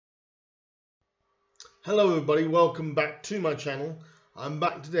Hello everybody, welcome back to my channel. I'm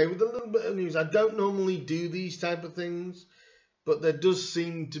back today with a little bit of news. I don't normally do these type of things, but there does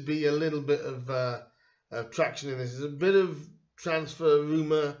seem to be a little bit of traction in this. There's a bit of transfer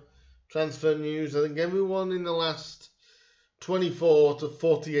news. I think everyone in the last 24 to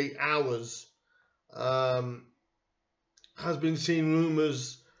 48 hours has been seeing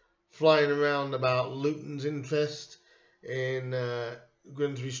rumours flying around about Luton's interest in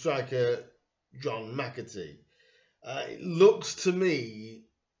Grimsby striker John Mcatee. It looks to me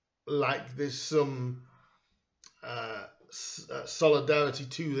like there's some solidarity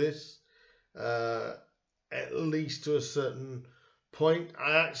to this, at least to a certain point.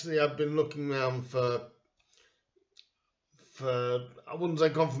 I've been looking around for I wouldn't say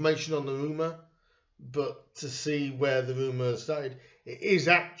confirmation on the rumour, but to see where the rumour started. It is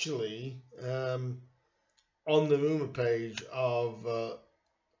actually on the rumour page of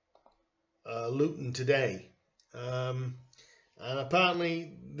Luton today, and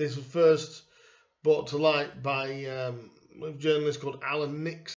apparently this was first brought to light by a journalist called Alan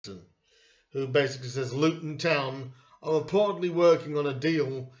Nixon, who basically says Luton Town are reportedly working on a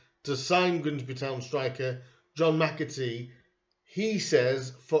deal to sign Grimsby Town striker John Mcatee, he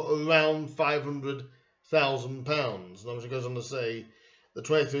says, for around £500,000. And obviously goes on to say the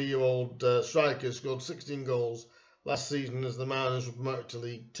 23-year-old striker scored 16 goals last season as the Mariners were promoted to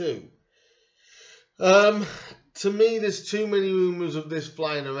League Two. To me, there's too many rumours of this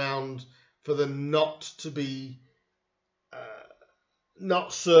flying around for them not to be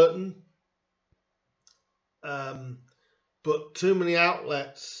not certain. But too many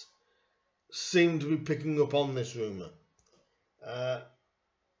outlets seem to be picking up on this rumour. I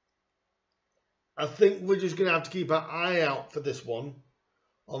think we're just going to have to keep our eye out for this one.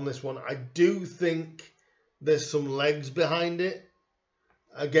 On this one, I do think there's some legs behind it.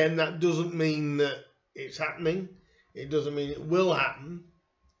 Again, that doesn't mean that it's happening. It doesn't mean it will happen.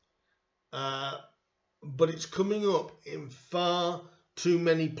 But it's coming up in far too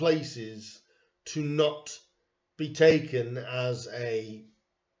many places to not be taken as a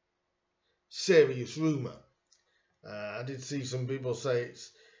serious rumour. I did see some people say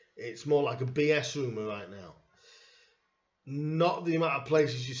it's more like a BS rumour right now. Not the amount of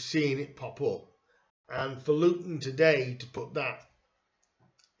places you're seeing it pop up. And for Luton today to put that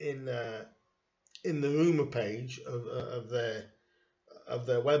in the rumour page of their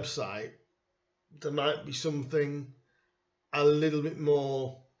website, there might be something a little bit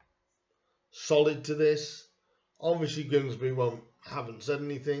more solid to this. Obviously, Grimsby haven't said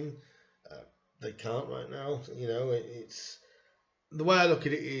anything. They can't right now. You know, it's the way I look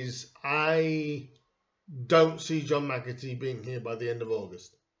at it is I don't see John Mcatee being here by the end of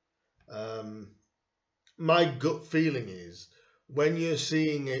August. My gut feeling is when you're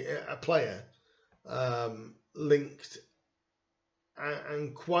seeing a player linked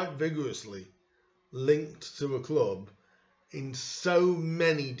and quite vigorously linked to a club in so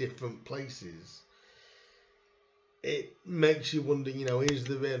many different places, it makes you wonder, you know, is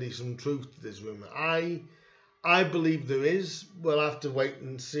there really some truth to this rumour? I believe there is. We'll have to wait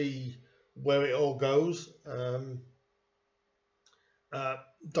and see where it all goes.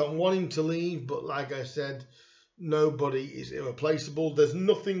 Don't want him to leave, but like I said, nobody is irreplaceable. There's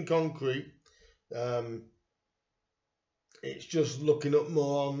nothing concrete. It's just looking up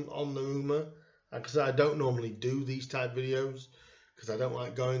more on the rumour. Because I don't normally do these type videos because I don't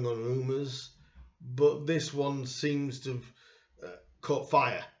like going on rumours. But this one seems to have caught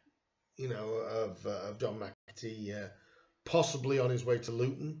fire, you know, of John Mcatee possibly on his way to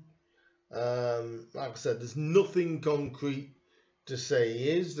Luton. Like I said, there's nothing concrete to say he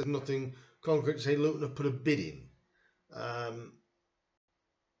is. There's nothing concrete to say Luton have put a bid in.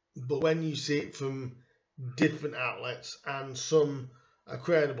 But when you see it from different outlets and some are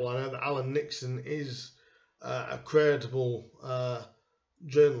credible, I know that Alan Nixon is a credible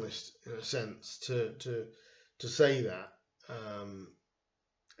journalist in a sense to say that,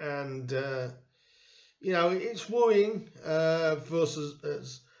 you know, it's worrying for us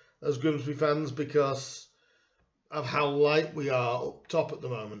as Grimsby fans because of how light we are up top at the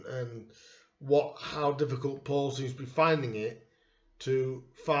moment and how difficult Paul seems to be finding it to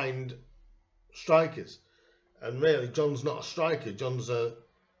find strikers. And really, John's not a striker. John's a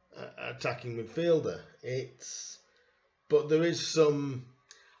attacking midfielder. But there is some.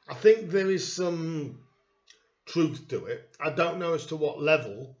 I think there is some truth to it. I don't know as to what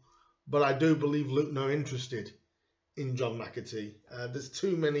level, but I do believe Luton are interested in John Mcatee. There's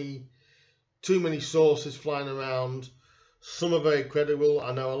too many sources flying around. Some are very credible.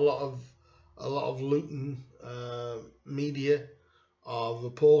 I know a lot of Luton media are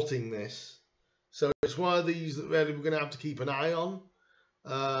reporting this. So it's one of these that really we're going to have to keep an eye on.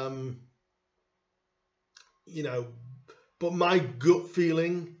 You know, but my gut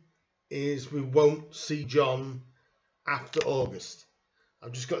feeling is we won't see John after August.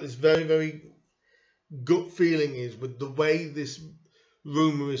 I've just got this very, very gut feeling is with the way this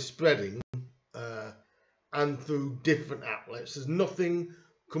rumour is spreading and through different outlets. There's nothing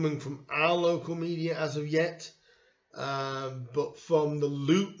coming from our local media as of yet, but from the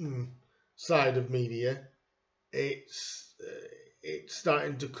Luton side of media, it's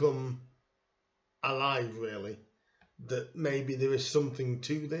starting to come alive, really, that maybe there is something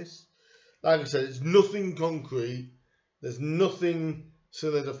to this. Like I said, it's nothing concrete. There's nothing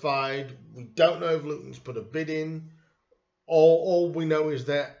solidified. We don't know if Luton's put a bid in. All we know is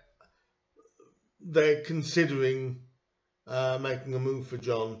that they're considering making a move for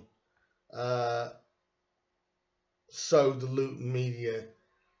John. So the Luton media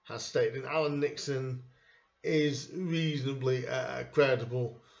has stated. And Alan Nixon is reasonably a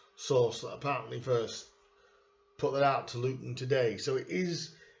credible source that apparently first put that out to Luton today. So it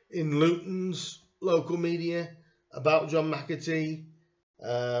is in Luton's local media about John Mcatee.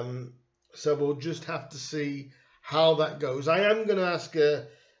 So we'll just have to see how that goes. I am going to ask a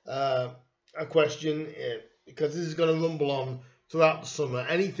question because this is going to rumble on throughout the summer.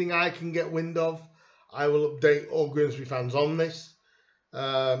 Anything I can get wind of, I will update all Grimsby fans on this.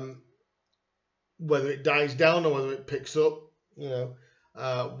 Whether it dies down or whether it picks up,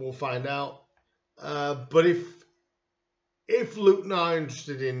 we'll find out. But if Luton are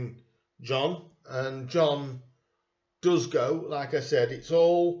interested in John, and John does go, like I said, it's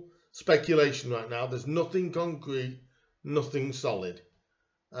all speculation right now. There's nothing concrete, nothing solid.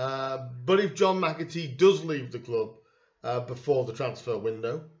 But if John Mcatee does leave the club before the transfer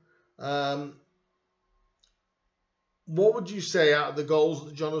window, what would you say out of the goals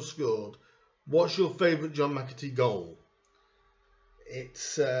that John has scored? What's your favourite John Mcatee goal?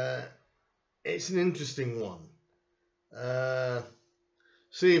 It's an interesting one.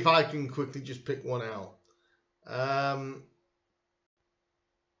 See if I can quickly just pick one out.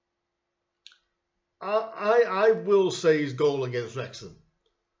 I will say his goal against Wrexham.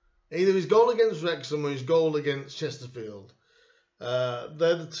 Either his goal against Wrexham or his goal against Chesterfield. They're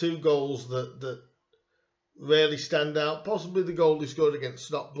the two goals that really stand out. Possibly the goal he scored against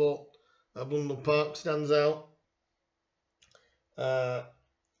Stockport at Blundell Park stands out.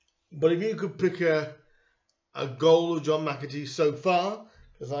 But if you could pick a goal of John Mcatee so far,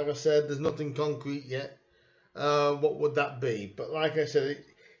 because like I said, there's nothing concrete yet, what would that be? But like I said, it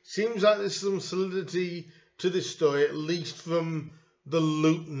seems like there's some solidity to this story, at least from the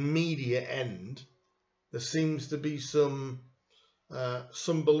Luton media end. There seems to be some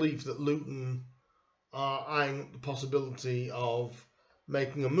belief that Luton are eyeing up the possibility of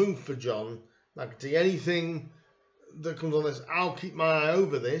making a move for John Mcatee. Anything that comes on this, I'll keep my eye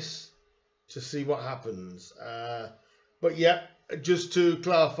over this to see what happens. But yeah, just to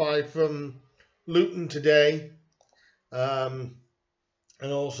clarify from Luton today, and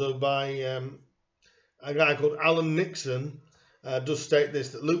also by a guy called Alan Nixon, does state this,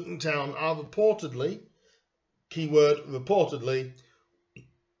 that Luton Town are reportedly, keyword reportedly,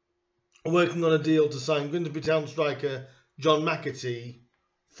 working on a deal to sign Grimsby Town striker John Mcatee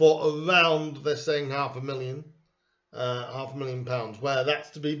for around, they're saying, £500,000. Where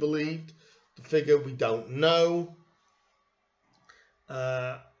that's to be believed, the figure we don't know.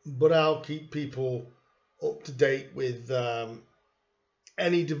 But I'll keep people up to date with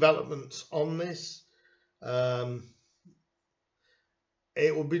any developments on this.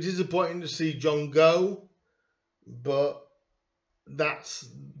 It would be disappointing to see John go, but that's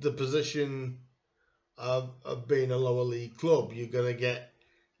the position of being a lower league club. You're going to get,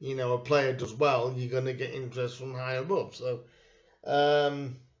 a player does well, you're going to get interest from higher above. So,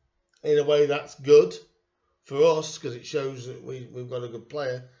 in a way, that's good for us because it shows that we've got a good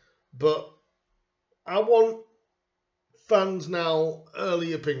player. But I want fans now,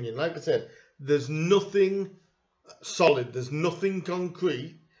 early opinion. Like I said, there's nothing solid, there's nothing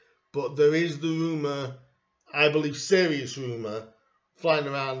concrete, but there is the rumour, I believe serious rumour, flying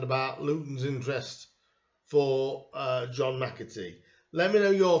around about Luton's interest for John Mcatee. Let me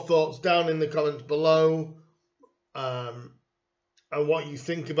know your thoughts down in the comments below, and what you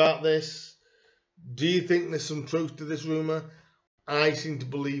think about this. Do you think there's some truth to this rumour? I seem to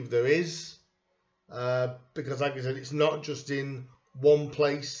believe there is, because like I said, it's not just in one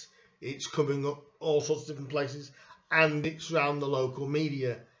place, it's coming up all sorts of different places, and it's around the local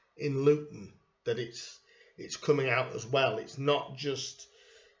media in Luton that it's coming out as well. It's not just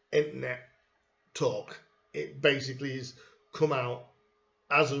internet talk. It basically has come out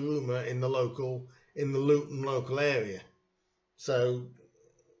as a rumour in the Luton local area. So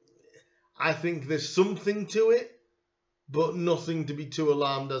I think there's something to it, but nothing to be too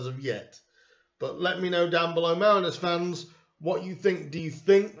alarmed as of yet. But let me know down below, Mariners fans, what you think. Do you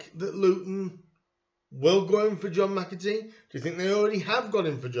think that Luton will go in for John Mcatee? Do you think they already have got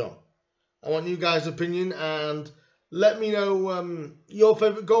in for John? I want you guys' opinion, and let me know your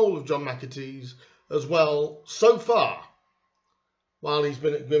favourite goal of John Mcatee's as well so far while he's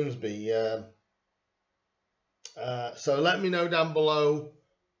been at Grimsby. So let me know down below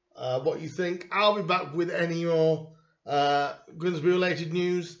what you think. I'll be back with any more Grimsby related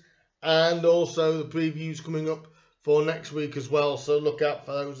news, and also the previews coming up for next week as well, so look out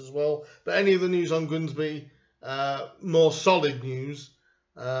for those as well. But any of the news on Grimsby, more solid news,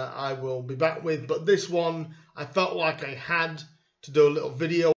 I will be back with. But this one I felt like I had to do a little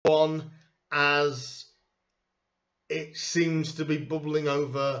video on, as it seems to be bubbling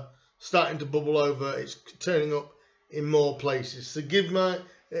over, starting to bubble over. It's turning up in more places. So give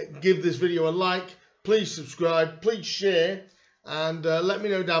this video a like, please subscribe, please share, and let me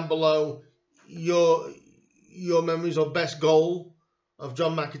know down below your memories of best goal of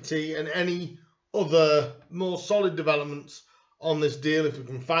John Mcatee, and any other more solid developments on this deal. If we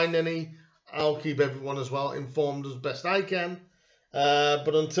can find any, I'll keep everyone as well informed as best I can.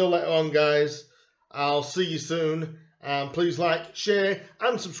 But until later on, guys, I'll see you soon. And please like, share,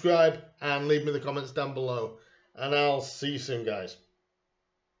 and subscribe, and leave me the comments down below. And I'll see you soon, guys.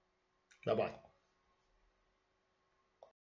 Bye-bye.